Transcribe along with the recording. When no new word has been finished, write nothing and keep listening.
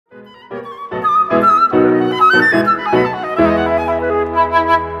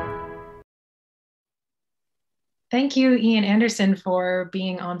Thank you, Ian Anderson, for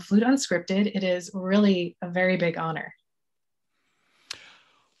being on Flute Unscripted. It is really a very big honor.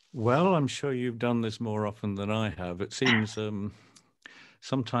 Well, I'm sure you've done this more often than I have. It seems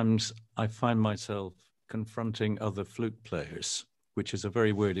sometimes I find myself confronting other flute players, which is a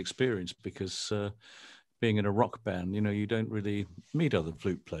very weird experience because being in a rock band, you don't really meet other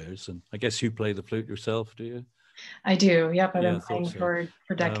flute players. And I guess you play the flute yourself, do you? I do. Yep, I've Yeah, been I thought playing so.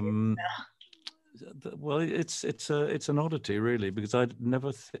 for decades now. Well, it's an oddity, really, because I'd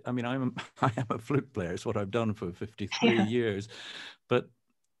never. I mean, I am a flute player. It's what I've done for 53 Yeah. years, but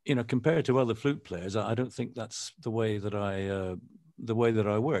compared to other flute players, I don't think that's the way that I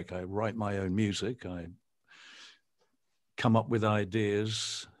work. I write my own music. I come up with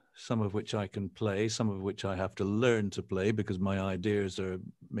ideas, some of which I can play, some of which I have to learn to play because my ideas are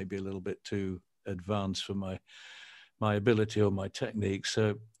maybe a little bit too advanced for my ability or my technique.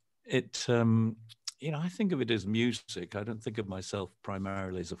 So it, I think of it as music. I don't think of myself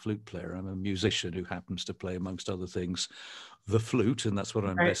primarily as a flute player. I'm a musician who happens to play, amongst other things, the flute, and that's what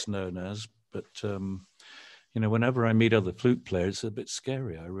I'm Right. best known as. But whenever I meet other flute players, it's a bit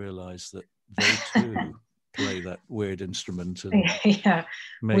scary. I realize that they too play that weird instrument and Yeah,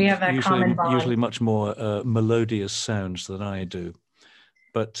 we make have that common bond. usually much more melodious sounds than I do.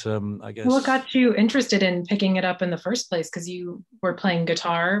 But I What guess, got you interested in picking it up in the first place? Because you were playing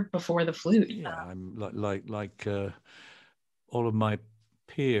guitar before the flute. yeah, I'm like all of my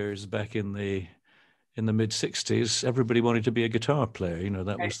peers back in the mid '60s. Everybody wanted to be a guitar player. Right.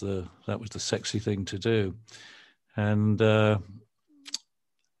 That was the sexy thing to do. And I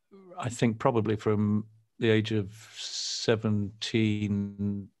think probably from the age of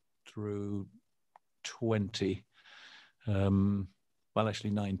 17 through 20, well, actually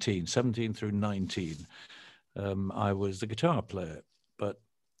 19, 17 through 19, I was the guitar player. But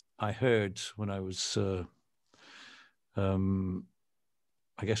I heard when I was, I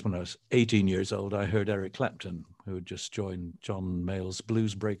guess when I was 18 years old, I heard Eric Clapton, who had just joined John Mayall's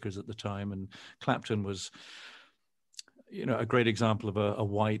Blues Breakers at the time. And Clapton was, a great example of a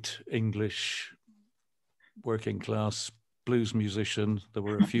white English working class blues musician. There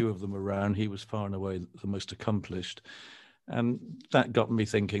were a few of them around. He was far and away the most accomplished. And that got me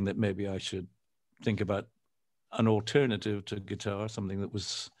thinking that maybe I should think about an alternative to guitar, something that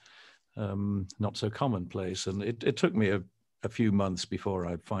was not so commonplace. And it took me a few months before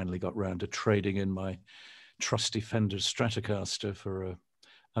I finally got round to trading in my trusty Fender Stratocaster for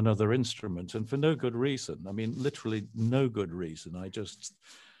another instrument, and for no good reason. I mean, literally no good reason. I just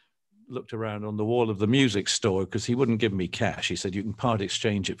looked around on the wall of the music store because he wouldn't give me cash. He said, you can part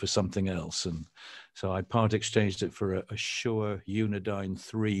exchange it for something else. And so I part exchanged it for a Shure Unidyne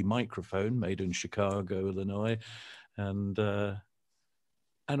 3 microphone made in Chicago, Illinois. And on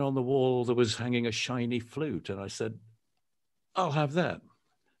the wall, there was hanging a shiny flute. And I said, I'll have that,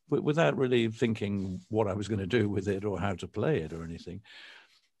 without really thinking what I was going to do with it or how to play it or anything.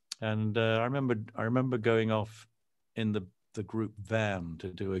 And I remember going off in the group van to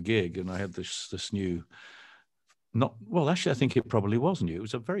do a gig, and I had this new, not well, actually I think it probably was new. It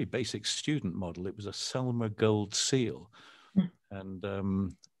was a very basic student model. It was a Selmer Gold Seal, and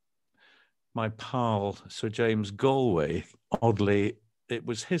my pal Sir James Galway, oddly, it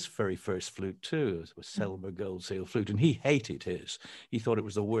was his very first flute too. It was Selmer Gold Seal flute, and he hated his. He thought it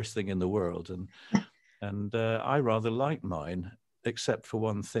was the worst thing in the world, and I rather liked mine, except for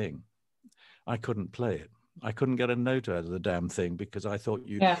one thing. I couldn't play it. I couldn't get a note out of the damn thing because I thought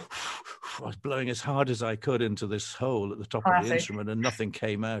Yeah, I was blowing as hard as I could into this hole at the top of the classic. instrument, and nothing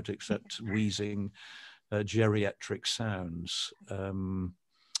came out except wheezing geriatric sounds. And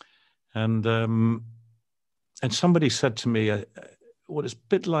somebody said to me, "Well, it's a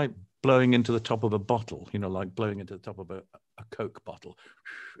bit like blowing into the top of a bottle, like blowing into the top of a Coke bottle,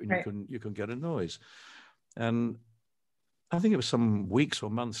 and Right. you can get a noise." And I think it was some weeks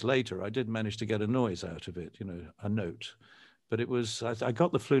or months later, I did manage to get a noise out of it, a note. But it was, I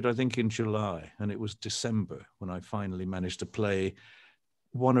got the flute, I think, in July, and it was December when I finally managed to play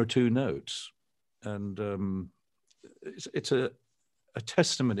one or two notes. And it's a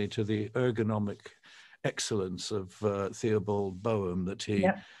testimony to the ergonomic excellence of Theobald Boehm that he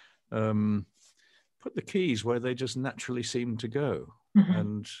Yep. put the keys where they just naturally seemed to go. Mhm.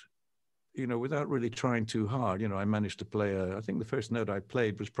 And without really trying too hard, I managed to play I think the first note I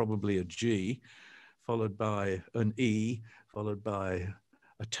played was probably a G, followed by an E, followed by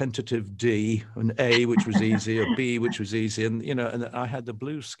a tentative D, an A, which was easy, a B, which was easy. And, and I had the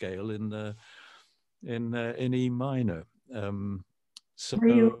blues scale in E minor. So Were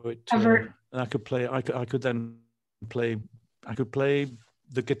you ever I could play, I could then play, I could play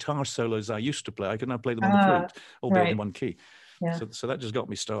the guitar solos I used to play, I could now play them on the Uh, flute, albeit in right. one key. Yeah. So that just got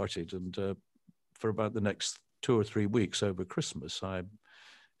me started. And for about the next 2 or 3 weeks over Christmas, I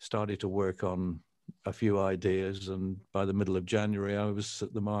started to work on a few ideas. And by the middle of January, I was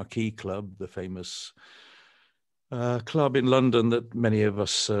at the Marquee Club, the famous club in London that many of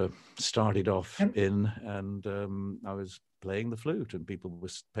us started off Yep. in. And I was playing the flute, and people were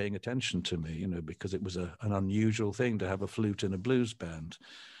paying attention to me, because it was an unusual thing to have a flute in a blues band.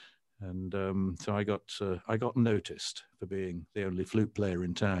 And so I got noticed for being the only flute player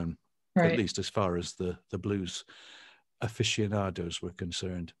in town, Right. at least as far as the blues aficionados were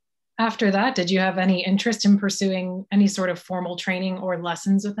concerned. After that, did you have any interest in pursuing any sort of formal training or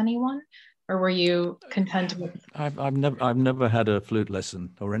lessons with anyone? Or were you content with? I've never had a flute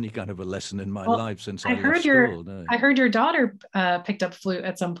lesson or any kind of a lesson in my Well, life since I I left heard your school. No. I heard your daughter picked up flute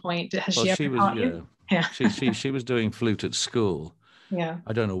at some point. Has Well, she she ever was, taught yeah, you? Yeah. she was doing flute at school. Yeah.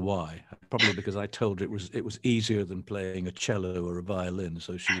 I don't know why. Probably because I told her it was easier than playing a cello or a violin.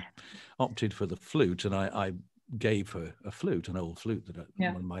 So she opted for the flute, and I gave her a flute, an old flute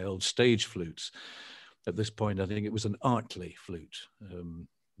Yeah. one of my old stage flutes. At this point, I think it was an Artley flute,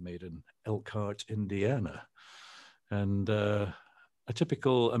 made in Elkhart, Indiana, and a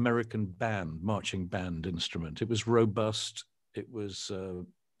typical American marching band instrument. It was robust. It was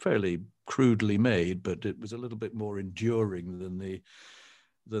fairly crudely made, but it was a little bit more enduring than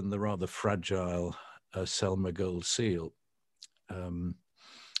the rather fragile Selmer Gold Seal.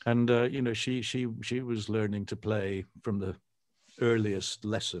 She was learning to play from the earliest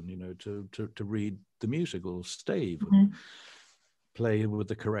lesson, to read the musical stave and play with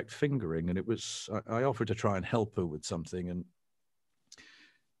the correct fingering. And I offered to try and help her with something, and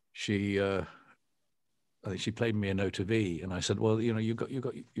I think she played me a note of E, and I said, well, you've got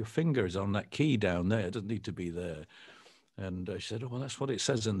your fingers on that key down there. It doesn't need to be there. And she said, oh, well, that's what it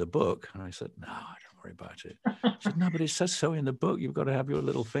says in the book. And I said, no, don't worry about it. She said, no, but it says so in the book. You've got to have your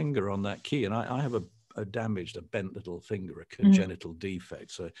little finger on that key. And I have a damaged, a bent little finger, a congenital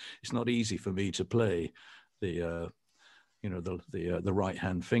defect. So it's not easy for me to play the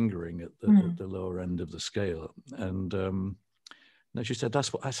right-hand fingering at the lower end of the scale. And no, she said,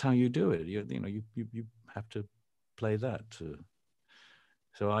 that's how you do it. You have to play that.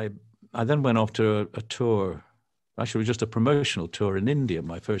 So I then went off to a tour. Actually, it was just a promotional tour in India,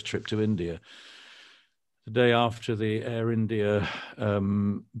 my first trip to India. The day after the Air India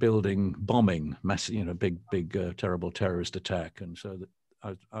building bombing, massive, big, terrible terrorist attack. And so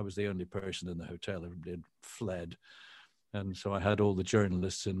I was the only person in the hotel. Everybody had fled. And so I had all the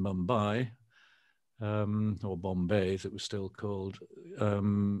journalists in Mumbai, or Bombay, as it was still called,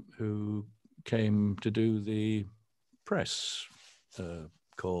 who came to do the press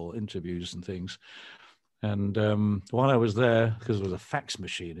call, interviews and things. And while I was there, because there was a fax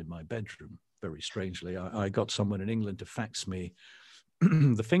machine in my bedroom, very strangely, I got someone in England to fax me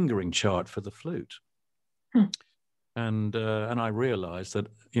the fingering chart for the flute. And I realized that,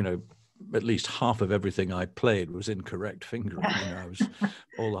 at least half of everything I played was incorrect fingering. I was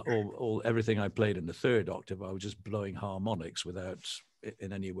everything I played in the third octave, I was just blowing harmonics without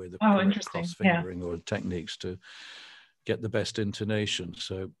in any way the correct cross fingering or techniques to get the best intonation.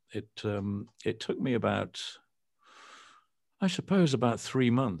 So it took me about 3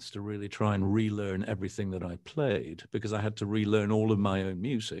 months to really try and relearn everything that I played, because I had to relearn all of my own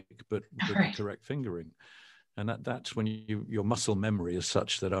music, but with the correct fingering. And that's when your muscle memory is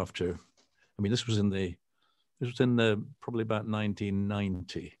such that after, this was in probably about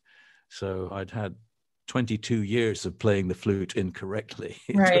 1990. So I'd had 22 years of playing the flute incorrectly.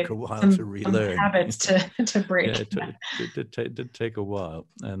 It took a while to relearn. Some habits to break. Yeah, it did take a while.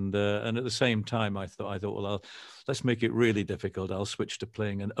 And at the same time, I thought, well, let's make it really difficult. I'll switch to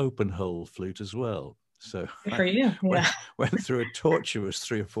playing an open hole flute as well. So good for you. Yeah. went through a tortuous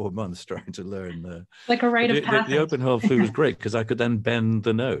 3 or 4 months trying to learn. Like a rite of passage. The open hole flute was great because I could then bend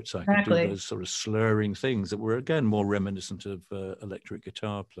the notes. I could do Exactly. those sort of slurring things that were, again, more reminiscent of electric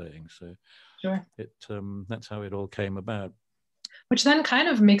guitar playing. So sure. That's how it all came about. Which then kind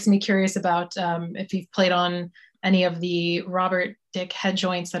of makes me curious about if you've played on any of the Robert Dick head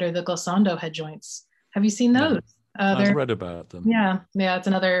joints that are the glissando head joints. Have you seen those? No, I've read about them. Yeah, it's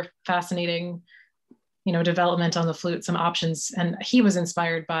another fascinating, development on the flute, some options. And he was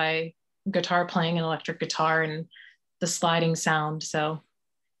inspired by guitar playing and electric guitar and the sliding sound. So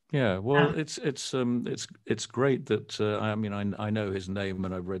yeah, well, it's great that I know his name,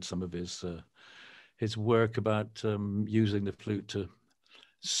 and I've read some of his work about using the flute to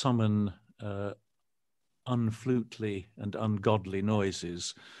summon unflutely and ungodly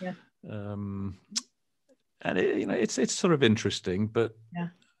noises. Yeah. and it's sort of interesting, but Yeah.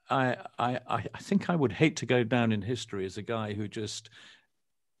 I think I would hate to go down in history as a guy who just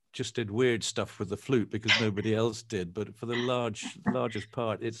did weird stuff with the flute because nobody else did. But for the largest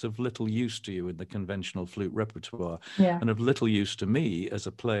part, it's of little use to you in the conventional flute repertoire, Yeah. and of little use to me as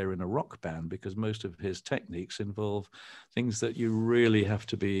a player in a rock band, because most of his techniques involve things that you really have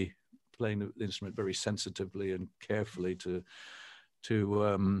to be playing the instrument very sensitively and carefully to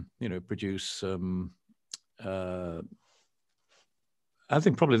produce. I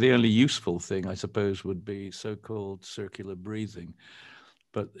think probably the only useful thing, I suppose, would be so-called circular breathing.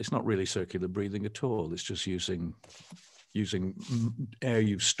 But it's not really circular breathing at all. It's just using air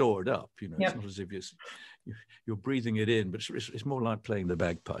you've stored up. Yep. It's not as if you're breathing it in, but it's more like playing the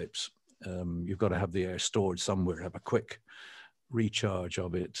bagpipes. You've got to have the air stored somewhere, have a quick recharge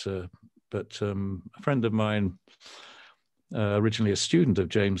of it. But a friend of mine, originally a student of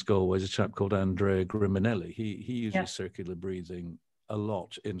James Galway's, a chap called Andrea Griminelli, he uses circular breathing a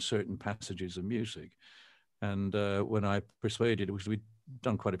lot in certain passages of music. And when I persuaded, because we'd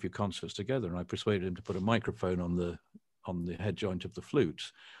done quite a few concerts together, and I persuaded him to put a microphone on the head joint of the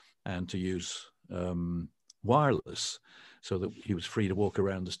flute and to use wireless, so that he was free to walk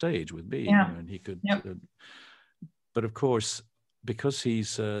around the stage with me, and he could. But of course, because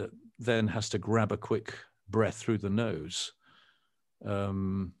he's then has to grab a quick breath through the nose,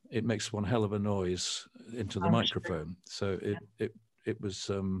 it makes one hell of a noise into the microphone. So it was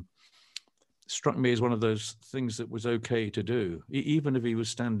struck me as one of those things that was okay to do, even if he was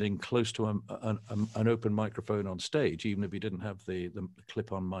standing close to an open microphone on stage. Even if he didn't have the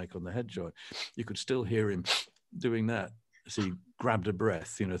clip-on mic on the head joint, you could still hear him doing that as he grabbed a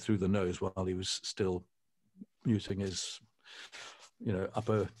breath, through the nose while he was still using his,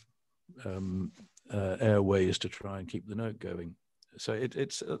 upper airways to try and keep the note going. So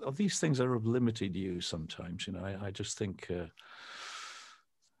it's these things are of limited use sometimes. I just think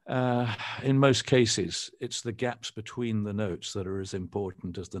in most cases it's the gaps between the notes that are as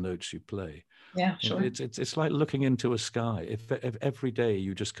important as the notes you play. Yeah, sure. It's like looking into a sky. If every day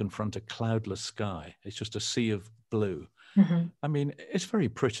you just confront a cloudless sky, it's just a sea of blue. Mm-hmm. I mean, it's very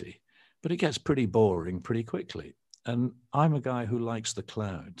pretty, but it gets pretty boring pretty quickly. And I'm a guy who likes the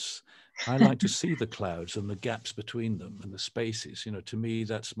clouds. I like to see the clouds and the gaps between them and the spaces. To me,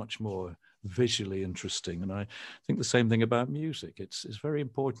 that's much more visually interesting. And I think the same thing about music. It's very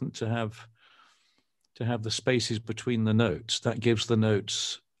important to have the spaces between the notes. That gives the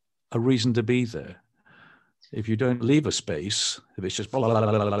notes a reason to be there. If you don't leave a space, if it's just blah, blah,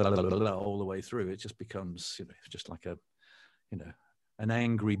 blah, blah, blah, blah, blah, all the way through, it just becomes, it's just like an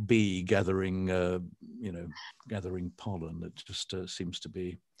angry bee gathering pollen that just seems to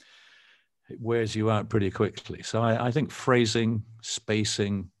be, it wears you out pretty quickly. So I think phrasing,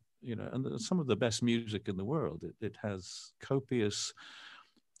 spacing, and some of the best music in the world, it has copious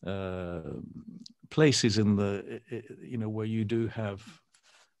places in where you do have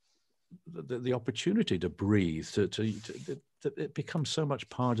the opportunity to breathe, it becomes so much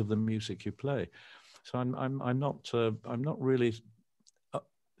part of the music you play. So I'm not really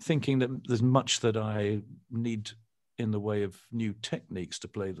thinking that there's much that I need in the way of new techniques to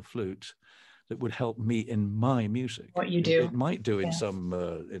play the flute that would help me in my music. What you do, it might do in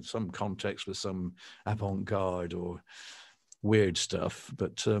some context with some avant-garde or weird stuff,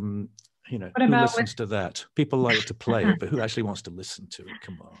 but who listens to that? People like to play it, but who actually wants to listen to it?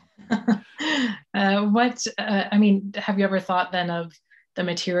 Come on. Have you ever thought then of the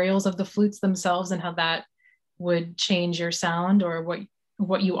materials of the flutes themselves and how that would change your sound or what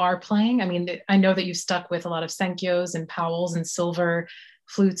you are playing? I mean, I know that you stuck with a lot of Senkyos and Powells and silver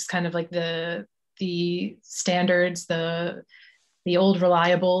flutes, kind of like the standards, the old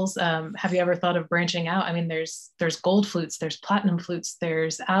reliables. Have you ever thought of branching out? I mean, there's gold flutes, there's platinum flutes,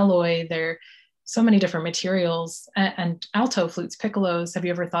 there's alloy, there are so many different materials, and alto flutes, piccolos. Have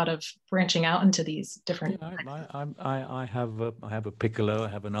you ever thought of branching out into these different? I have a piccolo. I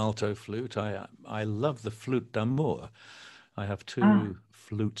have an alto flute. I love the flute d'amour. I have two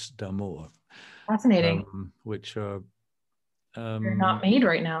flutes d'amour. Fascinating. Which are they're not made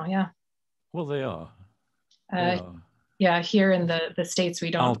right now. Yeah. Well, they are. Yeah, here in the States,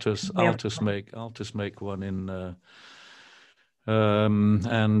 we don't. Altus make one in,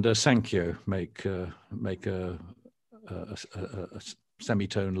 and Sankyo make a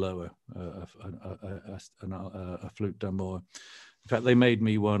semitone lower, a flute d'amour. In fact, they made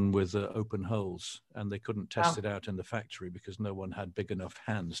me one with open holes, and they couldn't test it out in the factory because no one had big enough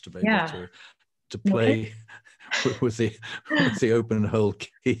hands to be able to play with the open hole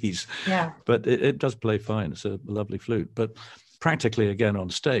keys. Yeah. But it does play fine. It's a lovely flute. But practically, again, on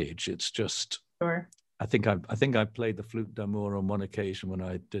stage, it's just I think I played the flute d'amour on one occasion when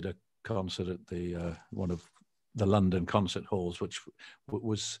I did a concert at the one of the London concert halls, which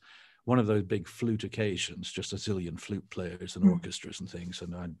was one of those big flute occasions, just a zillion flute players and orchestras and things.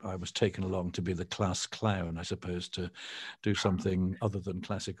 And I was taken along to be the class clown, I suppose, to do something other than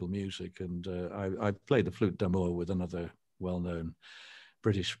classical music. And I played the flute d'amour with another well-known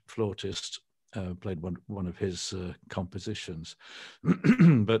British flautist. Played one of his compositions,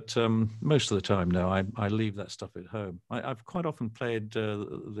 but most of the time now I leave that stuff at home. I've quite often played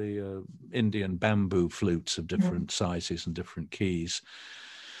the Indian bamboo flutes of different sizes and different keys,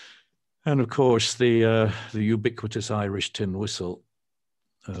 and of course the ubiquitous Irish tin whistle.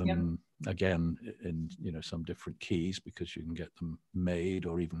 Again, in some different keys, because you can get them made,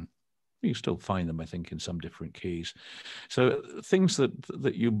 or even you still find them, I think, in some different keys. So things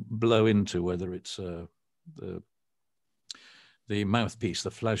that you blow into, whether it's the mouthpiece,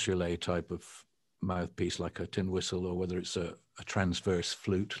 the flageolet type of mouthpiece like a tin whistle, or whether it's a transverse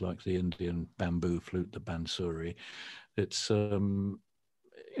flute like the Indian bamboo flute, the bansuri. It's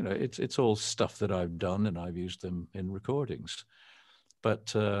it's all stuff that I've done, and I've used them in recordings.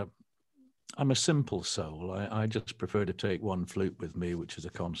 But I'm a simple soul. I just prefer to take one flute with me, which is a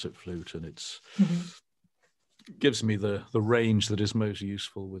concert flute, and it's gives me the range that is most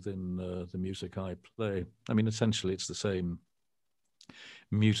useful within the music I play. I mean, essentially, it's the same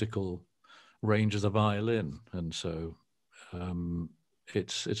musical range as a violin, and so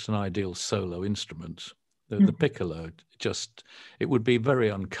it's an ideal solo instrument. The piccolo, it would be very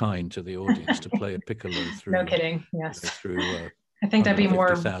unkind to the audience to play a piccolo through. No kidding. Yes. Through. I think that'd be more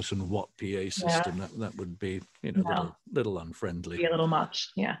 50,000 watt PA system. Yeah. That would be, little unfriendly. Be a little much.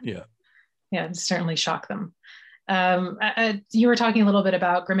 Yeah. Yeah. Yeah. It'd certainly shock them. You were talking a little bit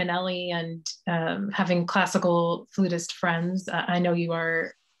about Griminelli and having classical flutist friends. I know you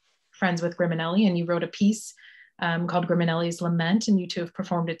are friends with Griminelli, and you wrote a piece called Griminelli's Lament, and you two have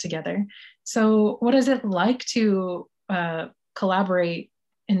performed it together. So what is it like to collaborate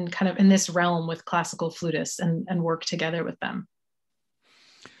in this realm with classical flutists and work together with them?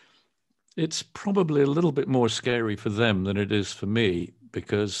 It's probably a little bit more scary for them than it is for me,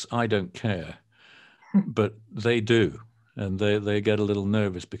 because I don't care, but they do. And they get a little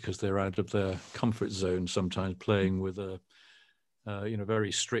nervous because they're out of their comfort zone sometimes, playing with a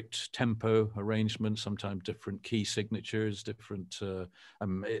very strict tempo arrangement, sometimes different key signatures, different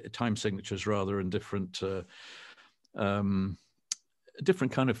time signatures rather, and different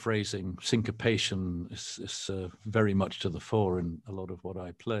kind of phrasing. Syncopation is very much to the fore in a lot of what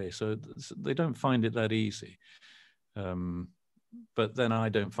I play. So they don't find it that easy. But then I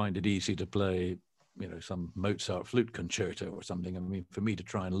don't find it easy to play, some Mozart flute concerto or something. I mean, for me to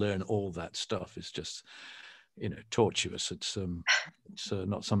try and learn all that stuff is just, tortuous. It's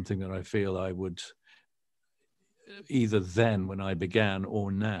not something that I feel I would, either then when I began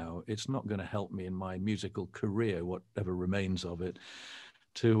or now. It's not going to help me in my musical career, whatever remains of it,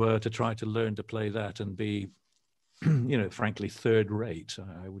 to try to learn to play that and be, frankly, third rate.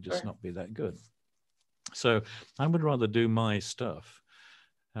 I would just not be that good. So I would rather do my stuff,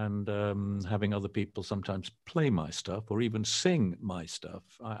 and having other people sometimes play my stuff or even sing my stuff.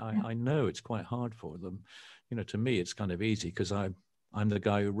 I know it's quite hard for them. To me, it's kind of easy because I'm the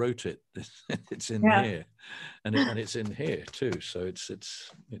guy who wrote it. It's in here, and it's in here too. So it's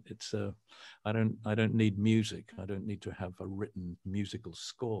I don't need music. I don't need to have a written musical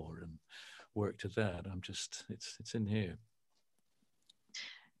score and work to that. It's in here.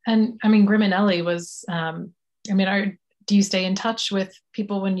 And I mean, Griminelli was. Do you stay in touch with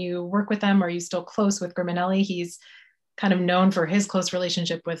people when you work with them? Are you still close with Griminelli? He's kind of known for his close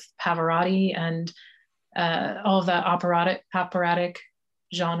relationship with Pavarotti and all of that operatic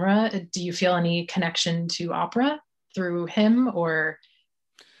genre. Do you feel any connection to opera through him, or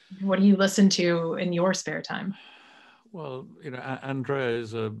what do you listen to in your spare time? Well, Andrea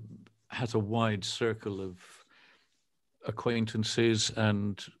has a wide circle of acquaintances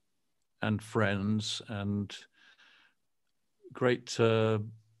and friends and great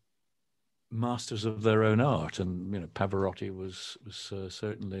masters of their own art, and Pavarotti was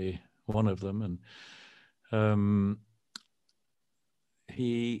certainly one of them, and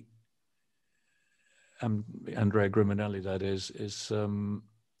he, Andrea Griminelli, that is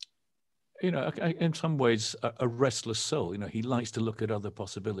in some ways a restless soul. He likes to look at other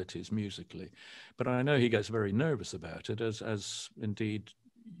possibilities musically, but I know he gets very nervous about it, as indeed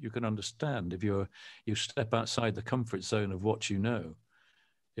you can understand. If you step outside the comfort zone of what you know,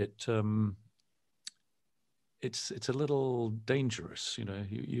 it's a little dangerous.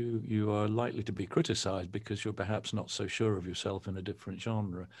 You are likely to be criticized because you're perhaps not so sure of yourself in a different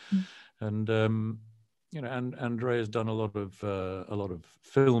genre. And you know, and Andrea's done a lot of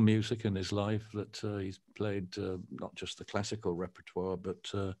film music in his life. That he's played not just the classical repertoire,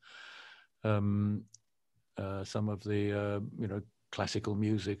 but some of the you know, classical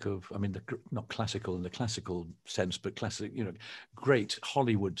music of, I mean, not classical in the classical sense, but classic, you know, great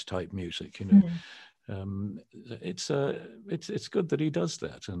Hollywood type music. You know, it's good that he does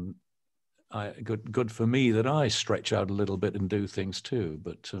that, and good for me that I stretch out a little bit and do things too.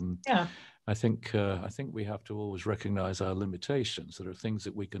 But Yeah. I think we have to always recognize our limitations. There are things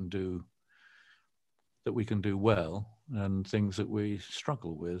that we can do well, and things that we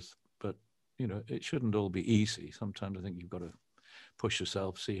struggle with. But you know, it shouldn't all be easy. Sometimes I think you've got to push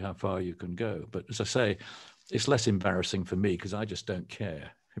yourself, see how far you can go. But as I say, it's less embarrassing for me because I just don't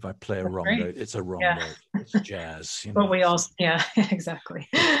care. If I play a That's wrong great. note, it's a wrong Yeah. note. It's jazz, you know. But we all, yeah, exactly.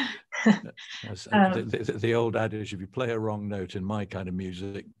 The old adage, if you play a wrong note in my kind of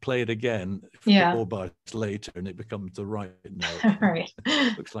music, play it again Yeah. 4 bars later and it becomes the right note. Right.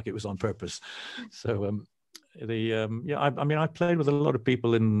 Looks like it was on purpose. So yeah, I mean, I played with a lot of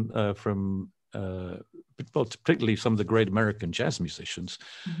people from well, particularly some of the great American jazz musicians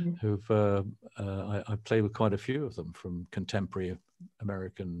who've I played with quite a few of them, from contemporary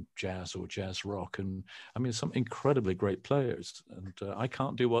American jazz or jazz rock, and I mean, some incredibly great players, and I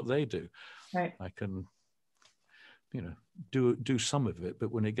can't do what they do. Right. I can, you know, do some of it,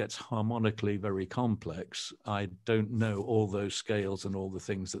 but when it gets harmonically very complex, I don't know all those scales and all the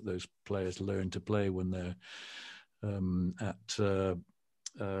things that those players learn to play when they're at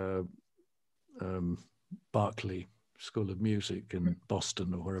Berklee School of Music in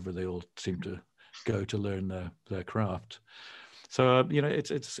Boston, or wherever they all seem to go to learn their craft. So you know,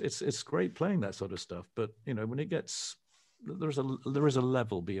 it's great playing that sort of stuff, but you know, when it gets, there is a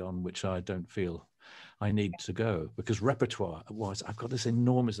level beyond which I don't feel I need to go, because repertoire-wise, I've got this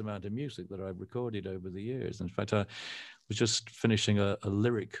enormous amount of music that I've recorded over the years. In fact, I was just finishing a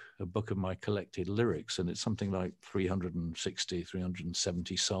book of my collected lyrics, and it's something like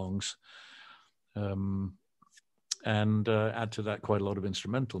 370 songs. And add to that quite a lot of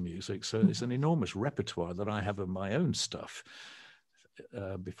instrumental music. So it's an enormous repertoire that I have of my own stuff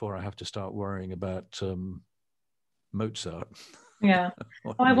before I have to start worrying about Mozart. Yeah.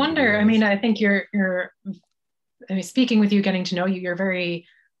 Well, I wonder, I mean, I think I mean, speaking with you, getting to know you, you're very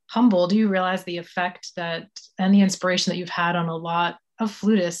humble. Do you realize the effect that and the inspiration that you've had on a lot of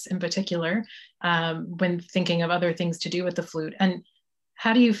flutists in particular, when thinking of other things to do with the flute? And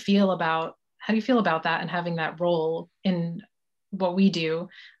how do you feel about that and having that role in what we do?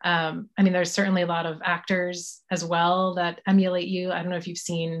 I mean, there's certainly a lot of actors as well that emulate you. I don't know if you've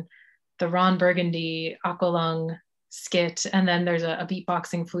seen the Ron Burgundy Aqualung skit, and then there's a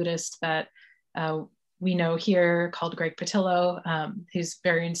beatboxing flutist that we know here called Greg Patillo, who's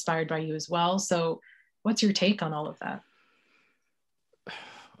very inspired by you as well. So what's your take on all of that?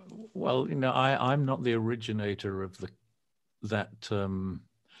 Well, you know, I'm not the originator of that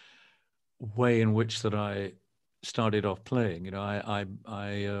way in which that I started off playing. You know, I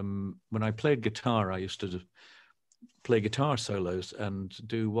when I played guitar, I used to play guitar solos and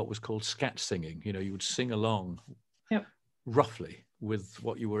do what was called scat singing. You know, you would sing along roughly with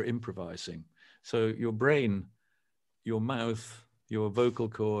what you were improvising. So your brain, your mouth, your vocal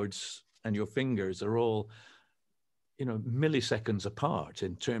cords, and your fingers are all, you know, milliseconds apart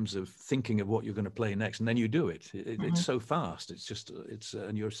in terms of thinking of what you're going to play next, and then you do it. It's so fast. It's just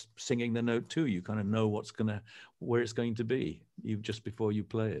and you're singing the note too. You kind of know where it's going to be, just before you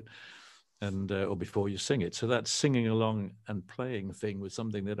play it, and or before you sing it. So that singing along and playing thing was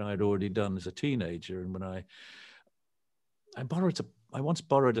something that I'd already done as a teenager. And when I once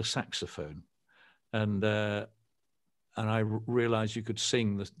borrowed a saxophone, and I realized you could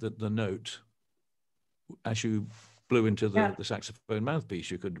sing the note as you blew into the saxophone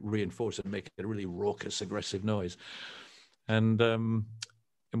mouthpiece. You could reinforce it and make it a really raucous, aggressive noise. And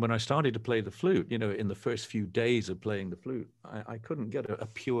when I started to play the flute, you know, in the first few days of playing the flute, I couldn't get a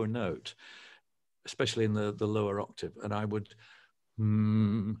pure note, especially in the lower octave. And I would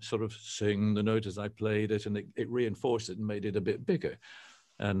sort of sing the note as I played it, and it reinforced it and made it a bit bigger.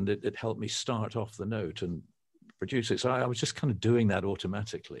 And it helped me start off the note and produce it. So I was just kind of doing that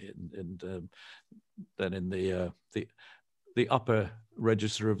automatically. And then in the upper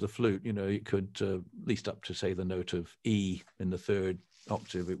register of the flute, you know, you could at least up to, say, the note of E in the third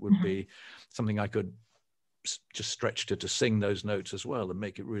octave, it would be something I could just stretch to sing those notes as well and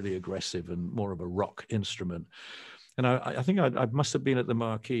make it really aggressive and more of a rock instrument. And I think I must have been at the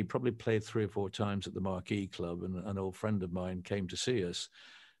Marquee, probably played 3 or 4 times at the Marquee Club, and an old friend of mine came to see us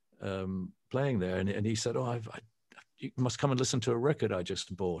playing there, and he said, "Oh, you must come and listen to a record I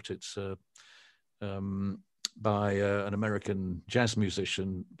just bought. It's by an American jazz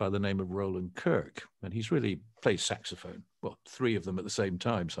musician by the name of Roland Kirk. And he's really plays saxophone, well, three of them at the same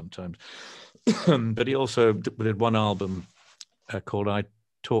time sometimes. But he also did one album called I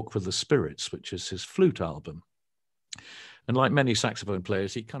Talk for the Spirits, which is his flute album. And like many saxophone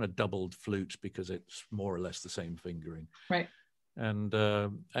players, he kind of doubled flutes because it's more or less the same fingering. Right.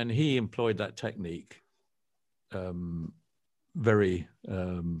 And he employed that technique very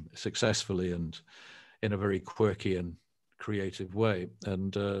successfully and in a very quirky and creative way.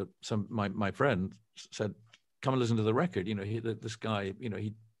 And my friend said, "Come and listen to the record. You know, this guy, you know,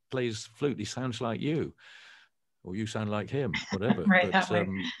 he plays flute. He sounds like you, or you sound like him, whatever." Right,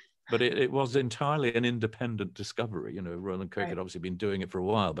 but it was entirely an independent discovery. You know, Roland Kirk had obviously been doing it for a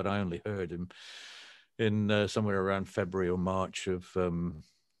while, but I only heard him in somewhere around February or March of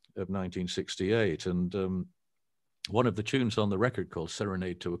 1968. And one of the tunes on the record, called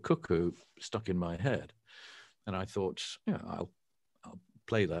Serenade to a Cuckoo, stuck in my head. And I thought, yeah, I'll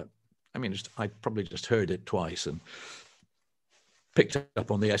play that. I mean, I probably just heard it twice and picked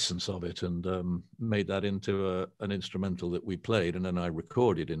up on the essence of it and made that into an instrumental that we played. And then I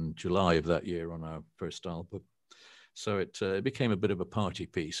recorded in July of that year on our first album. So it became a bit of a party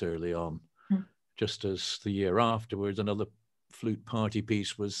piece early on. Just as the year afterwards, another flute party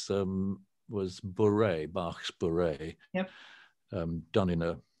piece was Bourrée, Bach's Bourrée, done in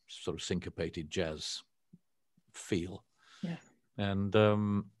a sort of syncopated jazz feel. Yeah. And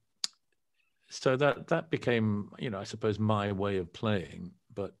so that became, you know, I suppose my way of playing.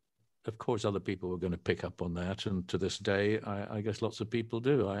 But of course, other people were going to pick up on that. And to this day, I guess lots of people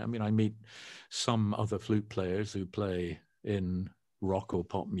do. I mean, I meet some other flute players who play in rock or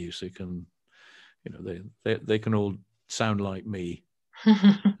pop music, and, you know, they can all sound like me.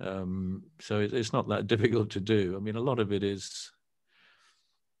 So it's not that difficult to do. I mean, a lot of it is,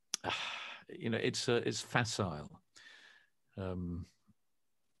 you know, it's facile.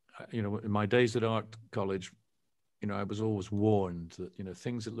 You know, in my days at art college, you know, I was always warned that, you know,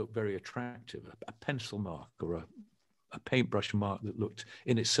 things that look very attractive, a pencil mark or a paintbrush mark that looked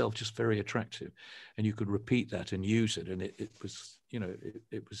in itself just very attractive, and you could repeat that and use it, and it was, you know,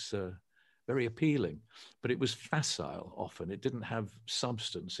 it was very appealing, but it was facile often. It didn't have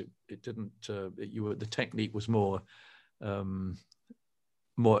substance. It didn't. The technique was more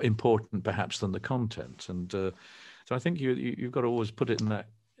important perhaps than the content, and so I think you've got to always put it in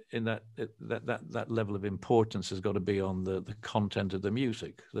that level of importance has got to be on the content of the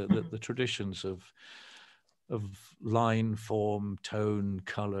music, the traditions of line, form, tone,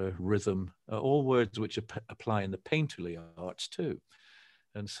 color, rhythm, all words which apply in the painterly arts too.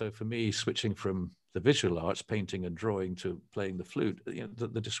 And so for me, switching from the visual arts, painting and drawing, to playing the flute, you know,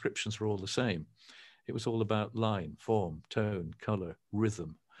 the descriptions were all the same. It was all about line, form, tone, color,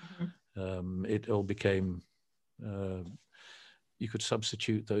 rhythm. It all became, you could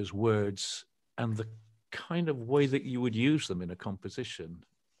substitute those words and the kind of way that you would use them in a composition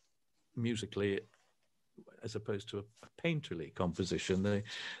musically, as opposed to a painterly composition. The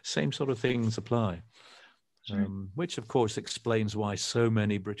same sort of things apply. Sure. Which, of course, explains why so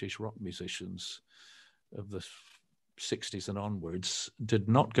many British rock musicians of the 60s and onwards did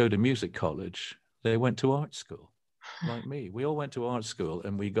not go to music college. They went to art school, like me. We all went to art school,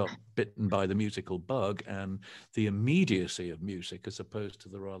 and we got bitten by the musical bug and the immediacy of music, as opposed to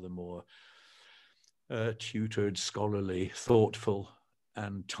the rather more tutored, scholarly, thoughtful,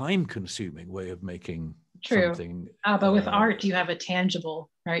 and time-consuming way of making something. But with art, you have a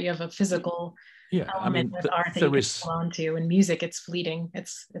tangible, right? You have a physical element with art that you can hold on to. In music, it's fleeting.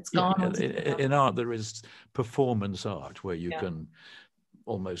 It's gone. In art, there is performance art where you can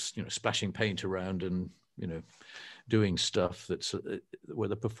almost, you know, splashing paint around and, you know, doing stuff that's where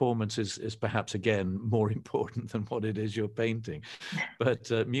the performance is perhaps again more important than what it is you're painting.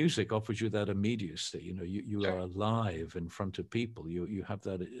 But music offers you that immediacy. You know, you are alive in front of people. You have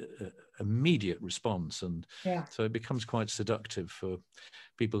that immediate response, and so it becomes quite seductive for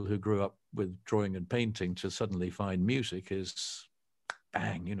people who grew up with drawing and painting to suddenly find music is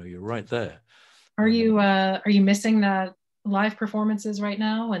bang. You know, you're right there. Are you missing that live performances right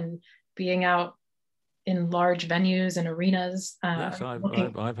now and being out in large venues and arenas? Yes,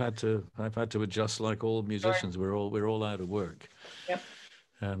 I've had to adjust like all musicians. We're all out of work. Yep.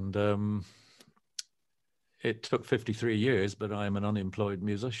 And it took 53 years, but I'm an unemployed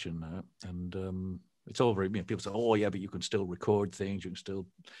musician now. And it's all very, you know, people say, oh yeah, but you can still record things, you can still,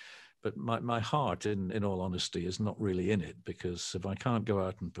 but my heart, in all honesty, is not really in it, because if I can't go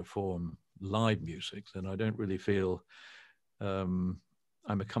out and perform live music, then I don't really feel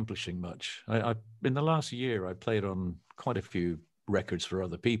I'm accomplishing much. In the last year, I played on quite a few records for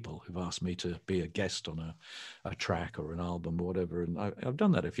other people who've asked me to be a guest on a track or an album or whatever. And I've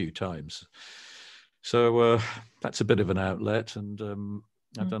done that a few times. So that's a bit of an outlet. And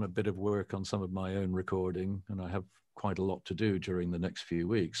I've done a bit of work on some of my own recording, and I have quite a lot to do during the next few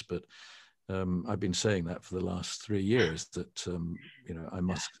weeks. But I've been saying that for the last 3 years that, you know,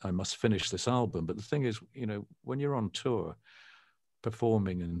 I must finish this album. But the thing is, you know, when you're on tour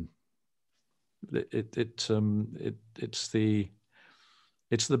performing, and it's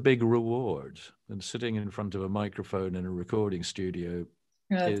the big reward, and sitting in front of a microphone in a recording studio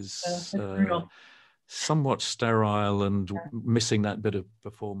is somewhat sterile and missing that bit of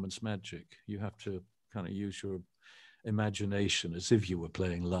performance magic. You have to kind of use your imagination as if you were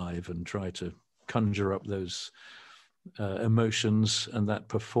playing live and try to conjure up those emotions and that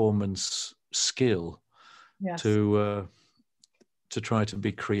performance skill to try to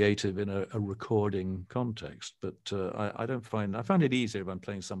be creative in a recording context. But I find it easier if I'm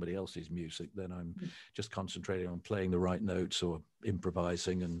playing somebody else's music. Then I'm just concentrating on playing the right notes or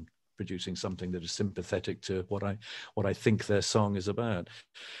improvising and producing something that is sympathetic to what I think their song is about.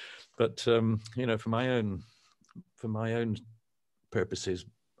 But you know, for my own purposes,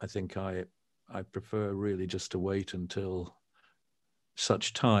 I think I prefer really just to wait until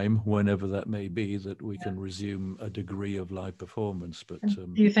such time, whenever that may be, that we can resume a degree of live performance. But do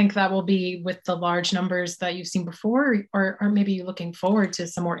you think that will be with the large numbers that you've seen before, or maybe you're looking forward to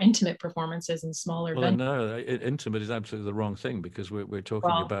some more intimate performances in smaller venues? No, intimate is absolutely the wrong thing, because we're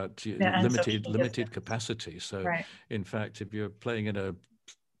talking about limited capacity. So in fact, if you're playing in a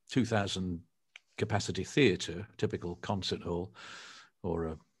 2,000 capacity theatre, typical concert hall, or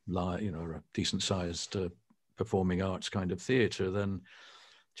a decent sized performing arts kind of theatre, then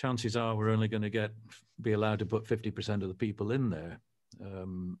chances are we're only going to be allowed to put 50% of the people in there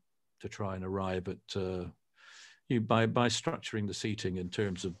to try and arrive at by structuring the seating in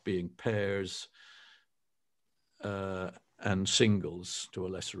terms of being pairs and singles to a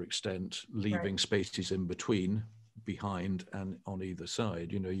lesser extent, leaving spaces in between, behind and on either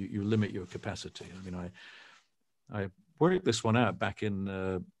side. You know, you limit your capacity. I mean, I worked this one out back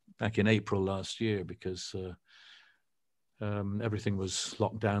in April last year, because everything was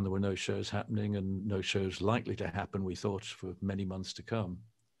locked down. There were no shows happening, and no shows likely to happen, we thought, for many months to come.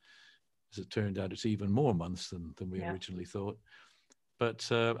 As it turned out, it's even more months than we originally thought.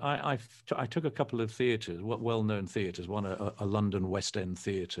 But I took a couple of theatres, well-known theatres, one a London West End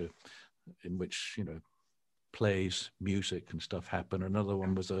theatre, in which, you know, plays, music and stuff happen. Another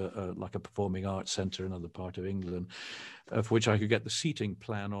one was like a performing arts centre, another part of England, of which I could get the seating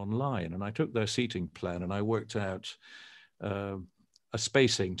plan online. And I took their seating plan and I worked out a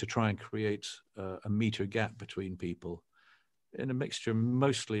spacing to try and create a metre gap between people, in a mixture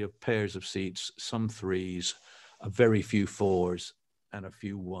mostly of pairs of seats, some threes, a very few fours, and a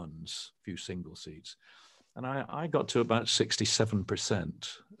few ones, few single seats. And I got to about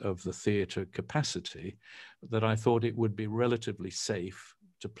 67% of the theatre capacity that I thought it would be relatively safe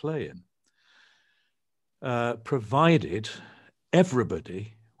to play in, provided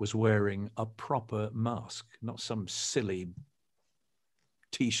everybody was wearing a proper mask, not some silly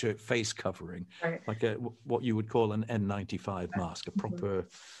T-shirt face covering, like what you would call an N95 mask, a proper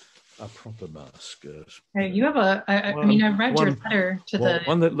mask. You have I mean, I read your letter to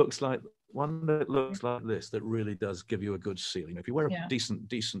one that looks like this, that really does give you a good ceiling. If you wear a decent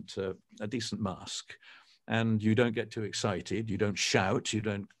mask, and you don't get too excited, you don't shout, you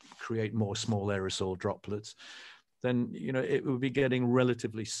don't create more small aerosol droplets, then, you know, it would be getting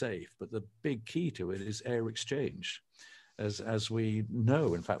relatively safe. But the big key to it is air exchange. As we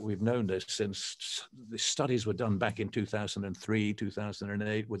know, in fact, we've known this since the studies were done back in 2003,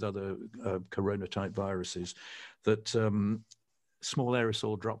 2008 with other corona-type viruses, that small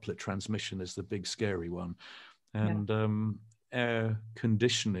aerosol droplet transmission is the big scary one. And air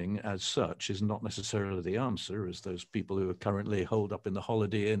conditioning as such is not necessarily the answer, as those people who are currently holed up in the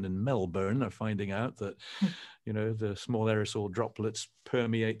Holiday Inn in Melbourne are finding out that, you know, the small aerosol droplets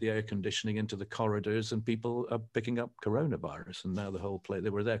permeate the air conditioning into the corridors, and people are picking up coronavirus. And now the whole place, they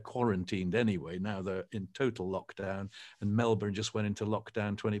were there quarantined anyway. Now they're in total lockdown, and Melbourne just went into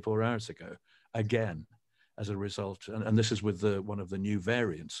lockdown 24 hours ago again as a result. And this is with one of the new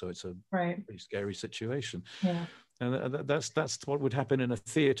variants. So it's a pretty scary situation. Yeah. And that's what would happen in a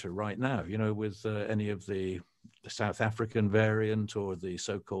theatre right now, you know, with any of the South African variant or the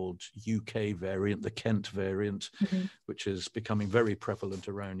so-called UK variant, the Kent variant, which is becoming very prevalent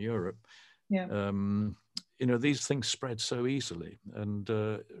around Europe. Yeah. You know, these things spread so easily. And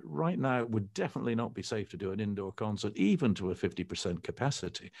right now, it would definitely not be safe to do an indoor concert, even to a 50%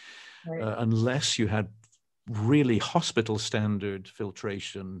 capacity, unless you had really hospital standard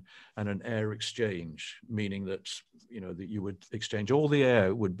filtration and an air exchange, meaning that, that you would exchange all the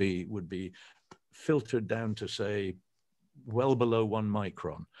air would be filtered down to, say, well below 1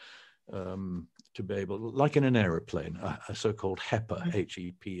 micron, to be able, like in an aeroplane, a so-called HEPA,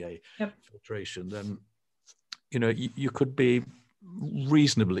 H-E-P-A Yep. filtration, then, you could be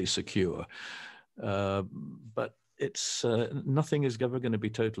reasonably secure. But it's nothing is ever going to be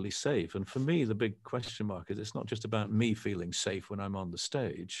totally safe. And for me, the big question mark is it's not just about me feeling safe when I'm on the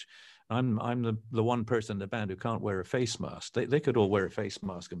stage. I'm the one person in the band who can't wear a face mask. They could all wear a face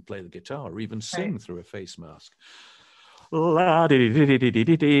mask and play the guitar or even sing through a face mask. It's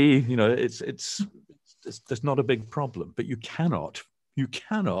not a big problem, but you cannot,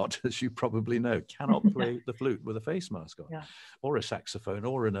 as you probably know, cannot play the flute with a face mask on, or a saxophone,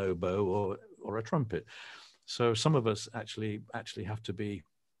 or an oboe, or a trumpet. So some of us actually have to be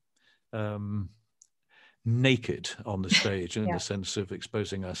naked on the stage in the sense of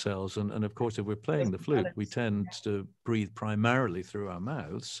exposing ourselves. And of course, if we're playing the flute, we tend to breathe primarily through our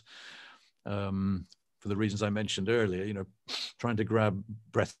mouths. For the reasons I mentioned earlier, trying to grab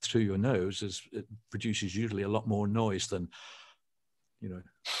breath through your nose it produces usually a lot more noise than,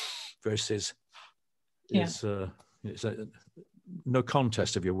 versus it's no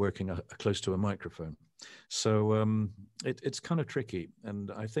contest if you're working close to a microphone. So it's kind of tricky.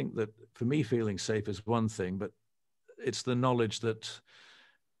 And I think that for me, feeling safe is one thing, but it's the knowledge that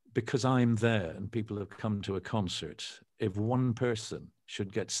because I'm there and people have come to a concert, if one person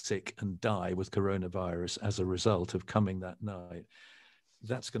should get sick and die with coronavirus as a result of coming that night,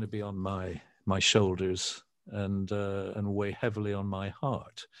 that's going to be on my shoulders and weigh heavily on my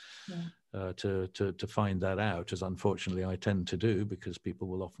heart. To find that out, as unfortunately I tend to do, because people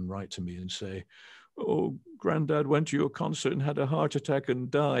will often write to me and say, "Oh, Granddad went to your concert and had a heart attack and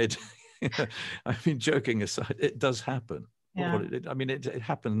died." I mean, joking aside, it does happen. It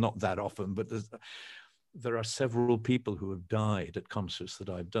happened not that often, but there are several people who have died at concerts that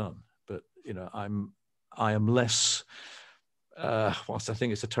I've done. But I am less. Whilst I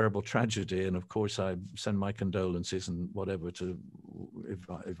think it's a terrible tragedy, and of course I send my condolences and whatever to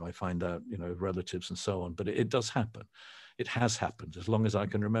if I find out, relatives and so on. But it does happen. It has happened. As long as I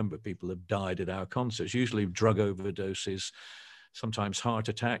can remember, people have died at our concerts. Usually drug overdoses, sometimes heart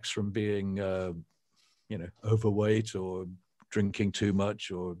attacks from being, overweight or drinking too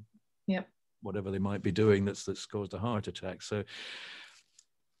much or whatever they might be doing that's caused a heart attack. So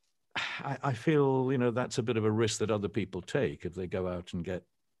I feel, that's a bit of a risk that other people take if they go out and go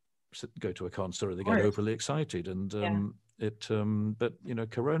to a concert or they get overly excited. And but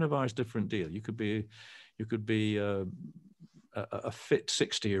coronavirus, different deal. You could be a fit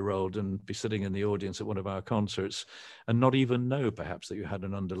 60-year-old and be sitting in the audience at one of our concerts and not even know perhaps that you had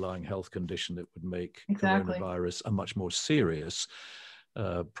an underlying health condition that would make coronavirus a much more serious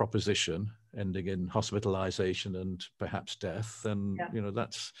proposition, ending in hospitalization and perhaps death. And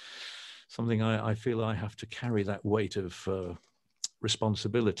that's something I feel I have to carry that weight of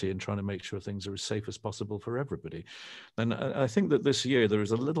responsibility in trying to make sure things are as safe as possible for everybody. And I think that this year there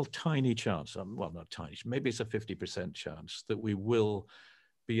is a little tiny chance, well, not tiny, maybe it's a 50% chance that we will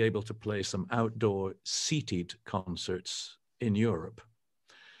be able to play some outdoor seated concerts in Europe.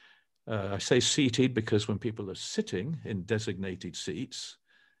 I say seated because when people are sitting in designated seats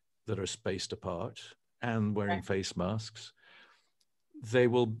that are spaced apart and wearing face masks, they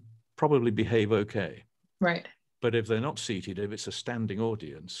will probably behave okay. Right. But if they're not seated, if it's a standing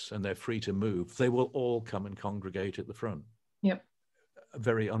audience and they're free to move, they will all come and congregate at the front. Yep.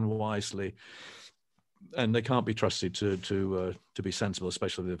 Very unwisely. And they can't be trusted to be sensible,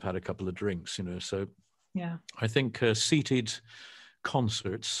 especially if they've had a couple of drinks, So I think seated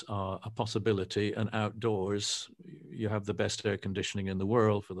concerts are a possibility, and outdoors you have the best air conditioning in the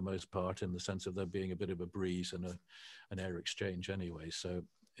world for the most part, in the sense of there being a bit of a breeze and an air exchange anyway. So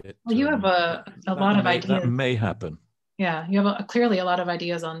you have a lot of ideas. That may happen. Yeah, you have clearly a lot of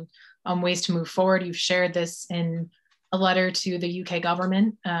ideas on ways to move forward. You've shared this in a letter to the UK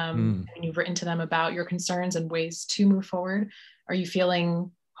government, and you've written to them about your concerns and ways to move forward. Are you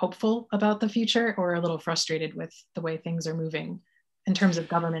feeling hopeful about the future, or a little frustrated with the way things are moving in terms of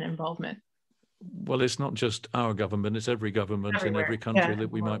government involvement? Well, it's not just our government; it's every government everywhere. In every country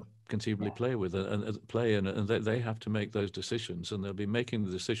that we might conceivably play with and play in, and they have to make those decisions, and they'll be making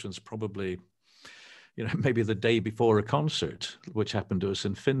the decisions probably, maybe the day before a concert, which happened to us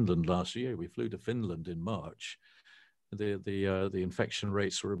in Finland last year. We flew to Finland in March. The infection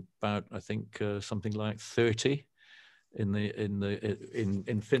rates were about, I think, something like 30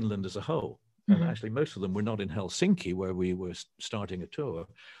 in Finland as a whole. And actually, most of them were not in Helsinki, where we were starting a tour.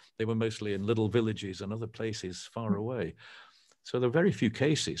 They were mostly in little villages and other places far away. So there are very few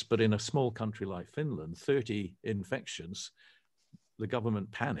cases, but in a small country like Finland, 30 infections, the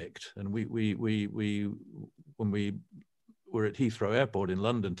government panicked. And when we were at Heathrow Airport in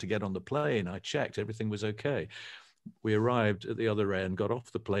London to get on the plane, I checked, everything was okay. We arrived at the other end, got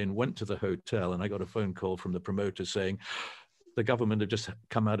off the plane, went to the hotel, and I got a phone call from the promoter saying, the government have just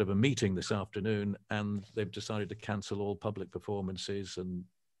come out of a meeting this afternoon and they've decided to cancel all public performances. And,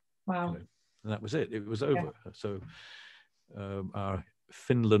 wow. You know, and that was it. It was over. Yeah. So our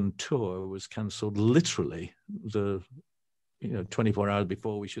Finland tour was cancelled literally 24 hours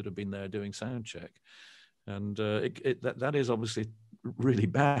before we should have been there doing sound check. And that is obviously really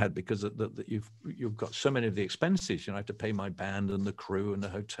bad because you've got so many of the expenses. You know, I have to pay my band and the crew and the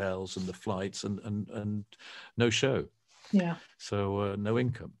hotels and the flights and no show. Yeah. So no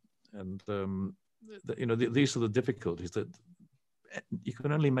income. And, these are the difficulties, that you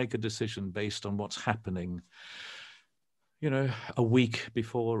can only make a decision based on what's happening, a week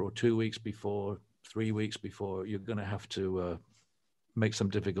before or 2 weeks before, 3 weeks before. You're going to have to make some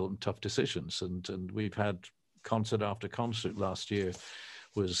difficult and tough decisions. And we've had concert after concert last year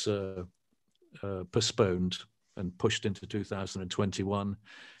was postponed and pushed into 2021.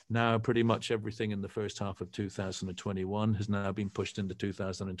 Now pretty much everything in the first half of 2021 has now been pushed into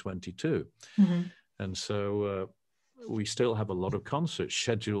 2022. Mm-hmm. And so we still have a lot of concerts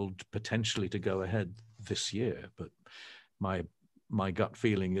scheduled potentially to go ahead this year, but my gut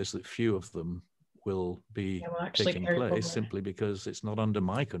feeling is that few of them will be taking place simply because it's not under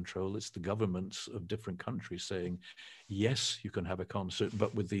my control. It's the governments of different countries saying, yes, you can have a concert,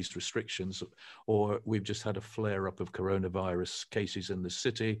 but with these restrictions, or we've just had a flare up of coronavirus cases in the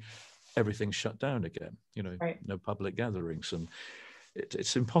city, everything's shut down again, right. No public gatherings. And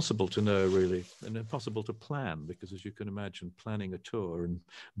it's impossible to know really, and impossible to plan, because as you can imagine, planning a tour and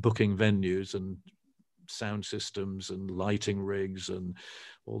booking venues and sound systems and lighting rigs and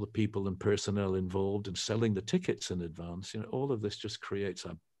all the people and personnel involved and selling the tickets in advance, all of this just creates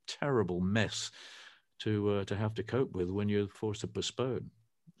a terrible mess to have to cope with when you're forced to postpone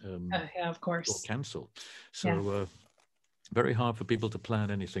yeah, of course, or cancel. So very hard for people to plan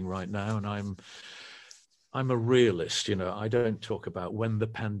anything right now. And I'm a realist. I don't talk about when the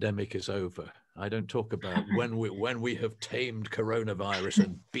pandemic is over. I don't talk about when we have tamed coronavirus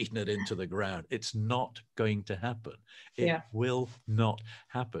and beaten it into the ground. It's not going to happen. It will not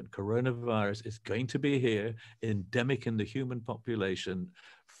happen. Coronavirus is going to be here, endemic in the human population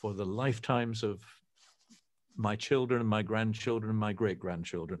for the lifetimes of my children and my grandchildren and my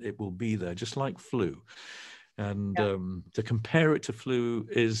great-grandchildren. It will be there, just like flu. And to compare it to flu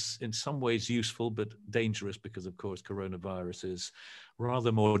is in some ways useful, but dangerous, because, of course, coronavirus is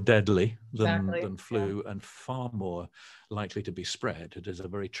rather more deadly than flu and far more likely to be spread. It is a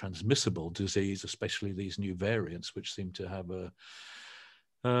very transmissible disease, especially these new variants, which seem to have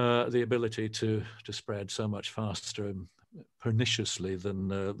the ability to spread so much faster and perniciously than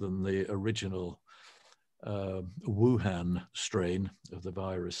the original Wuhan strain of the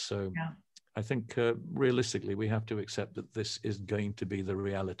virus. So I think realistically, we have to accept that this is going to be the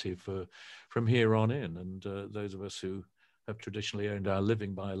reality from here on in. And those of us who have traditionally earned our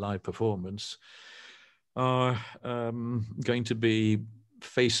living by live performance are going to be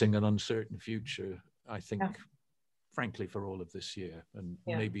facing an uncertain future, I think, frankly, for all of this year. And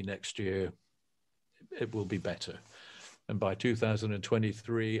maybe next year it will be better. And by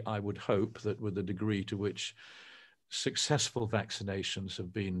 2023, I would hope that with the degree to which successful vaccinations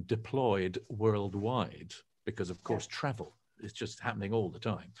have been deployed worldwide, because of course travel is just happening all the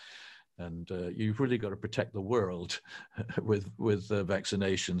time, and you've really got to protect the world with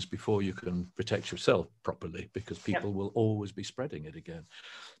vaccinations before you can protect yourself properly, because people will always be spreading it again.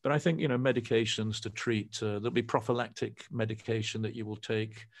 But I think medications to treat, there'll be prophylactic medication that you will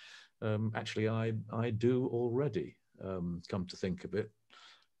take. Actually, I do already, come to think of it.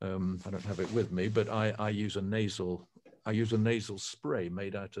 I don't have it with me, but I use a nasal spray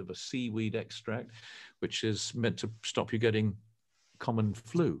made out of a seaweed extract, which is meant to stop you getting common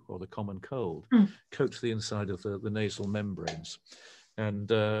flu or the common cold. Coats the inside of the nasal membranes,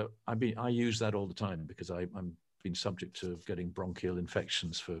 and I use that all the time because I'm been subject to getting bronchial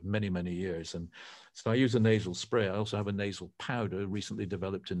infections for many years, and so I use a nasal spray. I also have a nasal powder recently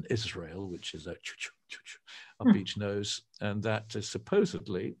developed in Israel, which is up each nose, and that is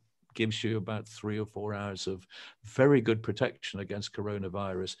supposedly gives you about 3 or 4 hours of very good protection against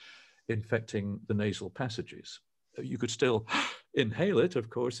coronavirus infecting the nasal passages. You could still inhale it, of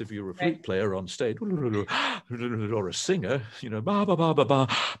course, if you're a flute player on stage or a singer, ba ba ba ba ba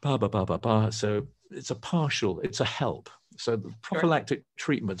ba ba ba ba ba. So it's a help. So the prophylactic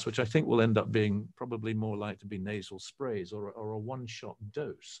treatments, which I think will end up being probably more like to be nasal sprays or a one-shot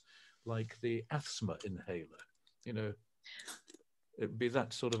dose, like the asthma inhaler, you know, it'd be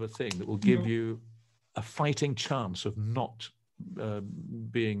that sort of a thing that will give you a fighting chance of not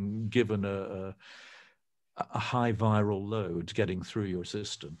being given a high viral load getting through your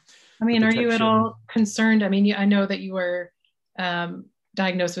system. I mean, are you at all concerned? I mean, I know that you were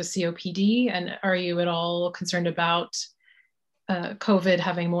diagnosed with COPD, and are you at all concerned about COVID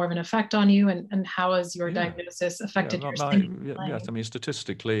having more of an effect on you, and how has your diagnosis affected your singing? Yes, I mean,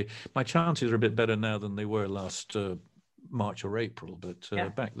 statistically, my chances are a bit better now than they were last March or April, but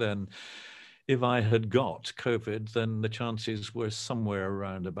back then, if I had got COVID, then the chances were somewhere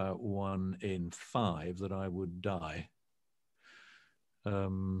around about 1 in 5 that I would die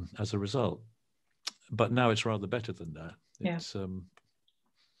as a result. But now it's rather better than that. It's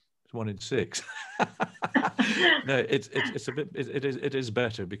 1 in 6. No, it's a bit. It is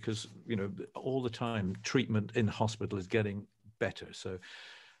better because, you know, all the time treatment in hospital is getting better. So.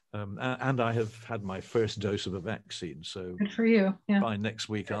 And I have had my first dose of a vaccine, so good for you. Yeah. By next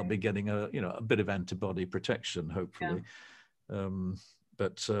week I'll be getting a bit of antibody protection, hopefully. Yeah.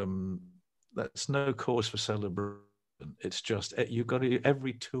 But that's no cause for celebration. It's just you've got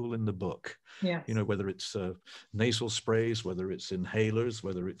every tool in the book. Yeah. You know, whether it's nasal sprays, whether it's inhalers,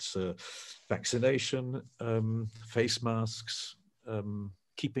 whether it's vaccination, face masks.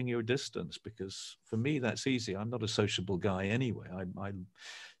 Keeping your distance, because for me that's easy. I'm not a sociable guy anyway. I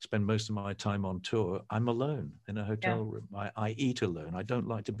spend most of my time on tour. I'm alone in a hotel room. I eat alone. I don't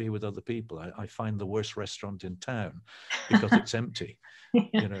like to be with other people. I find the worst restaurant in town because it's empty.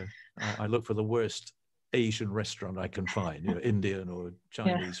 You know, I look for the worst Asian restaurant I can find, you know, Indian or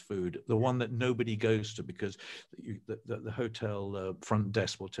Chinese food, the one that nobody goes to because the hotel front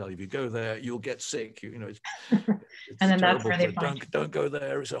desk will tell you, if you go there, you'll get sick. You know, it's and then terrible. That's where they don't go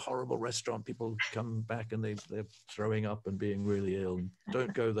there. It's a horrible restaurant. People come back and they're throwing up and being really ill.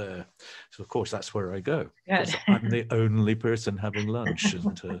 Don't go there. So of course that's where I go. I'm the only person having lunch,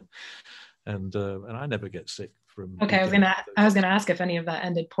 and I never get sick. Okay, I was gonna ask if any of that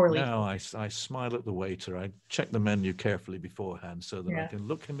ended poorly. No, I smile at the waiter. I check the menu carefully beforehand so that I can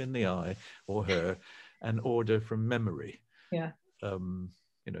look him in the eye or her and order from memory. Yeah. You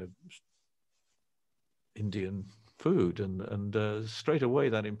know, Indian food, and straight away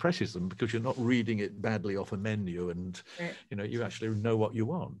that impresses them because you're not reading it badly off a menu, and you know, you actually know what you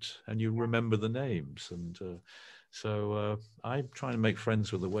want and you remember the names, and so I try to make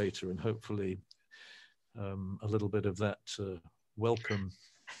friends with the waiter, and hopefully a little bit of that welcome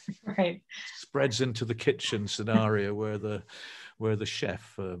spreads into the kitchen scenario where the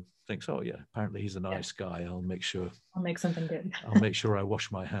chef thinks, oh yeah, apparently he's a nice guy. I'll make something good. I'll make sure I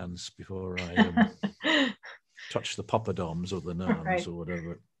wash my hands before I touch the poppadoms or the naans or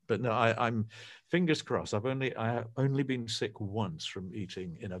whatever. But no, I'm fingers crossed. I have only been sick once from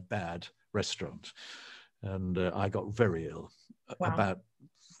eating in a bad restaurant, and I got very ill.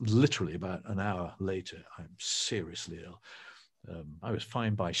 Literally about an hour later, I'm seriously ill. I was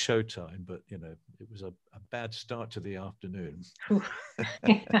fine by showtime, but you know, it was a bad start to the afternoon.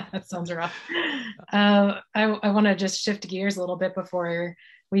 Yeah, that sounds rough. I want to just shift gears a little bit before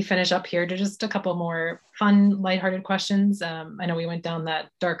we finish up here to just a couple more fun, lighthearted questions. I know we went down that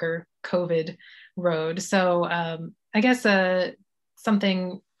darker COVID road, so I guess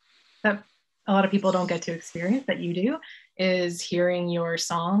something that a lot of people don't get to experience that you do is hearing your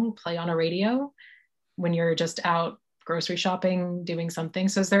song play on a radio when you're just out grocery shopping, doing something.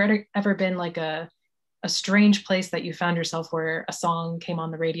 So has there ever been like a strange place that you found yourself where a song came on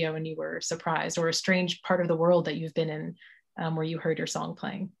the radio and you were surprised, or a strange part of the world that you've been in where you heard your song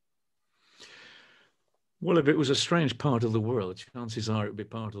playing? Well, if it was a strange part of the world, chances are it would be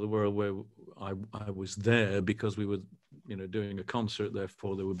part of the world where I was there because we were, you know, doing a concert.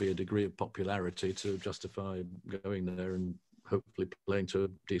 Therefore, there would be a degree of popularity to justify going there and hopefully playing to a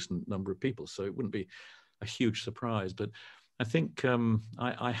decent number of people. So it wouldn't be a huge surprise. But I think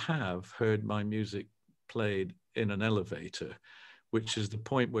I have heard my music played in an elevator, which is the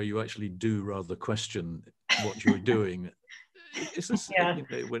point where you actually do rather question what you're doing. Is this, you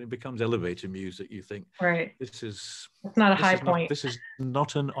know, when it becomes elevator music, you think, it's not a high point. This is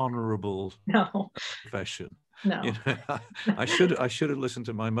not an honorable profession. No. You know, I should have listened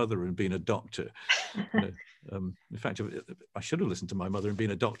to my mother and been a doctor. You know, in fact, I should have listened to my mother and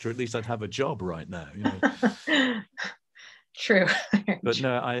been a doctor. At least I'd have a job right now. You know. True. But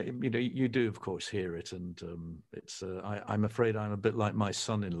no, you know, you do of course hear it, and it's. I'm afraid I'm a bit like my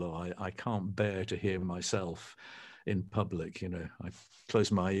son-in-law. I can't bear to hear myself in public. You know, I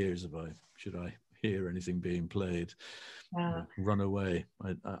close my ears should I hear anything being played. Run away.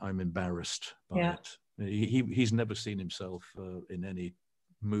 I'm embarrassed by it. He's never seen himself in any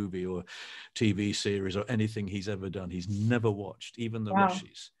movie or TV series or anything he's ever done. He's never watched, even the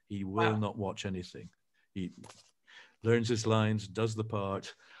rushes. He will not watch anything. He learns his lines, does the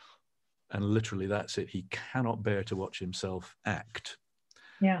part, and literally that's it. He cannot bear to watch himself act.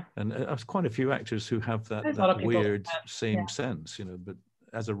 Yeah. And there's quite a few actors who have that weird same sense, you know, but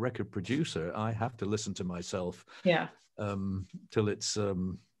as a record producer, I have to listen to myself till it's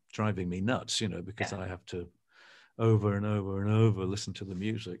driving me nuts, you know, because I have to over and over and over listen to the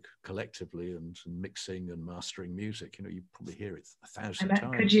music collectively and mixing and mastering music. You know, you probably hear it 1,000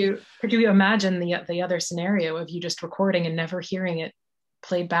 times. Could you imagine the other scenario of you just recording and never hearing it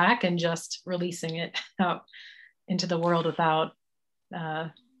played back and just releasing it out into the world without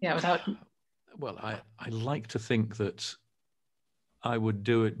Well, I like to think that I would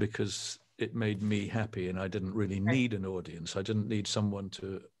do it because it made me happy and I didn't really need an audience. I didn't need someone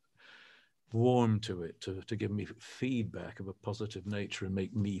to warm to it, to give me feedback of a positive nature and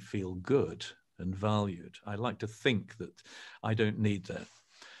make me feel good and valued. I like to think that I don't need that.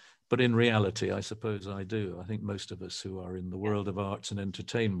 But in reality, I suppose I do. I think most of us who are in the world of arts and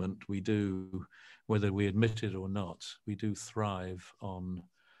entertainment, we do, whether we admit it or not, we do thrive on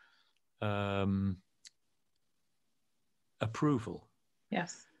approval.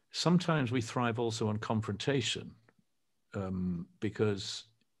 Yes. Sometimes we thrive also on confrontation because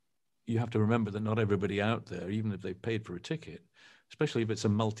you have to remember that not everybody out there, even if they've paid for a ticket, especially if it's a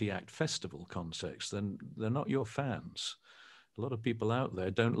multi-act festival context, then they're not your fans. A lot of people out there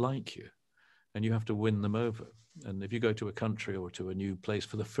don't like you and you have to win them over. And if you go to a country or to a new place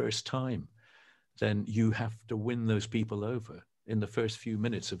for the first time, then you have to win those people over in the first few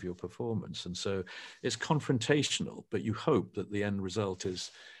minutes of your performance. And so it's confrontational, but you hope that the end result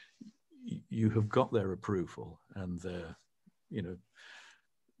is you have got their approval and they're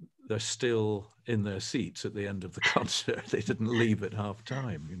still in their seats at the end of the concert. They didn't leave at half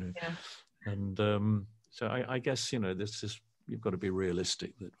time, you know. Yeah. And so I guess, you know, this is, you've got to be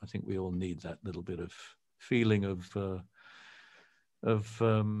realistic that I think we all need that little bit of feeling of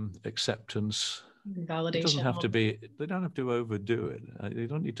acceptance. Validation. It doesn't have to be, they don't have to overdo it. They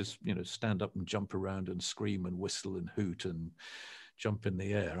don't need to, you know, stand up and jump around and scream and whistle and hoot and jump in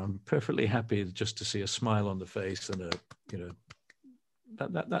the air. I'm perfectly happy just to see a smile on the face and a, you know,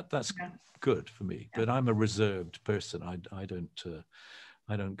 that's good for me. But I'm a reserved person. I don't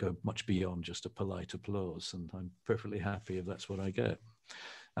go much beyond just a polite applause, and I'm perfectly happy if that's what I get.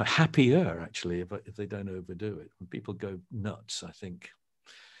 Happier actually if they don't overdo it. When people go nuts, I think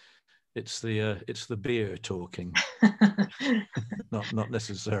it's the beer talking, not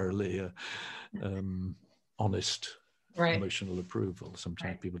necessarily honest emotional approval.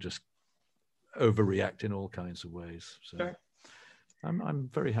 Sometimes people just overreact in all kinds of ways. So. Sure. I'm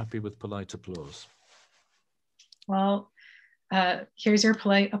very happy with polite applause. Well, here's your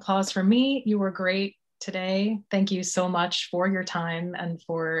polite applause for me. You were great today. Thank you so much for your time and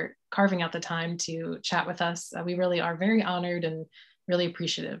for carving out the time to chat with us. We really are very honored and really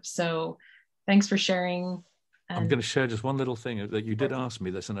appreciative. So thanks for sharing. I'm going to share just one little thing that you did ask me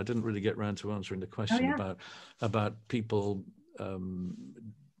this, and I didn't really get around to answering the question about people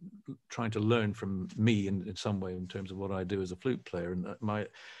trying to learn from me in some way in terms of what I do as a flute player. And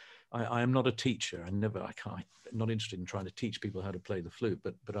I am not a teacher. I'm not interested in trying to teach people how to play the flute,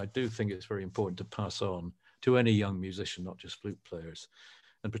 but I do think it's very important to pass on to any young musician, not just flute players,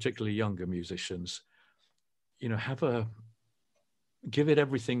 and particularly younger musicians, you know, give it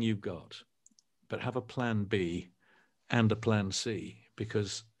everything you've got, but have a plan B and a plan C,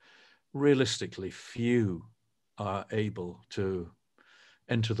 because realistically few are able to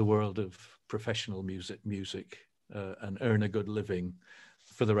enter the world of professional music and earn a good living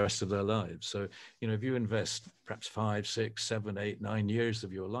for the rest of their lives. So, you know, if you invest perhaps 5, 6, 7, 8, 9 years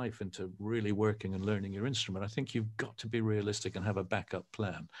of your life into really working and learning your instrument, I think you've got to be realistic and have a backup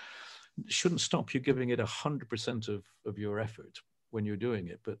plan. It shouldn't stop you giving it 100% of your effort when you're doing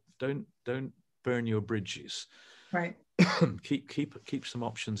it, but don't burn your bridges. Right. keep some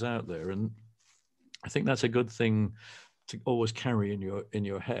options out there. And I think that's a good thing to always carry in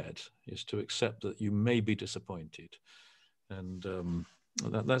your head, is to accept that you may be disappointed. And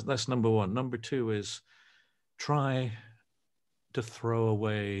that's number one. Number two is try to throw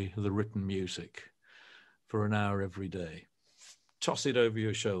away the written music for an hour every day. Toss it over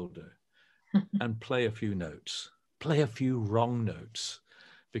your shoulder and play a few notes. Play a few wrong notes,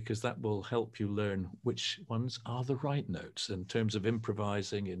 because that will help you learn which ones are the right notes in terms of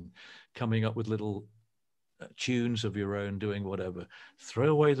improvising and coming up with little tunes of your own, doing whatever. Throw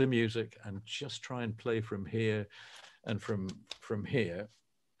away the music and just try and play from here and from here.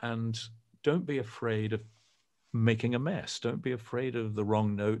 And don't be afraid of making a mess. Don't be afraid of the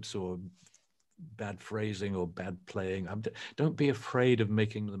wrong notes or bad phrasing or bad playing. Don't be afraid of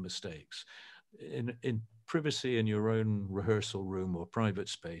making the mistakes. In privacy in your own rehearsal room or private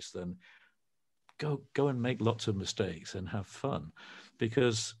space, then go and make lots of mistakes and have fun.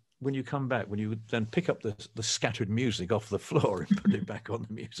 Because when you come back, when you then pick up the scattered music off the floor and put it back on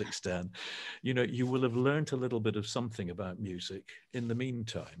the music stand, you know, you will have learned a little bit of something about music in the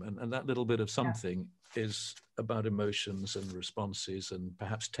meantime. And that little bit of something is about emotions and responses and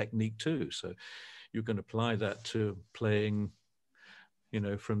perhaps technique too. So you can apply that to playing, you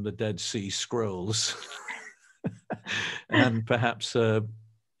know, from the Dead Sea Scrolls and perhaps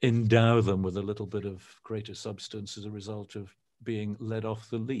endow them with a little bit of greater substance as a result of being led off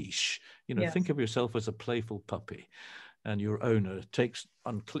the leash. You know, think of yourself as a playful puppy, and your owner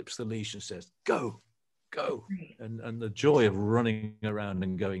unclips the leash and says, go, and the joy of running around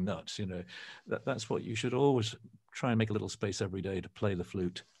and going nuts. You know, that's what you should always try and make a little space every day to play the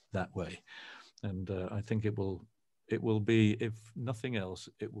flute that way. And I think it will be, if nothing else,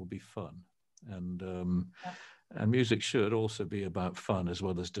 it will be fun. And music should also be about fun as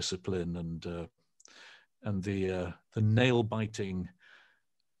well as discipline and the nail-biting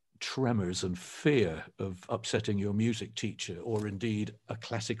tremors and fear of upsetting your music teacher, or indeed a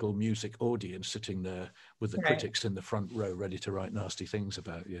classical music audience sitting there with the critics in the front row ready to write nasty things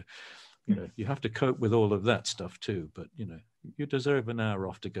about you. You know, you have to cope with all of that stuff too, but you know, you deserve an hour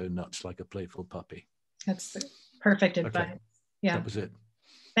off to go nuts like a playful puppy. That's perfect advice. Okay. Yeah. That was it.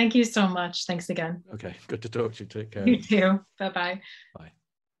 Thank you so much. Thanks again. Okay. Good to talk to you. Take care. You too. Bye-bye. Bye.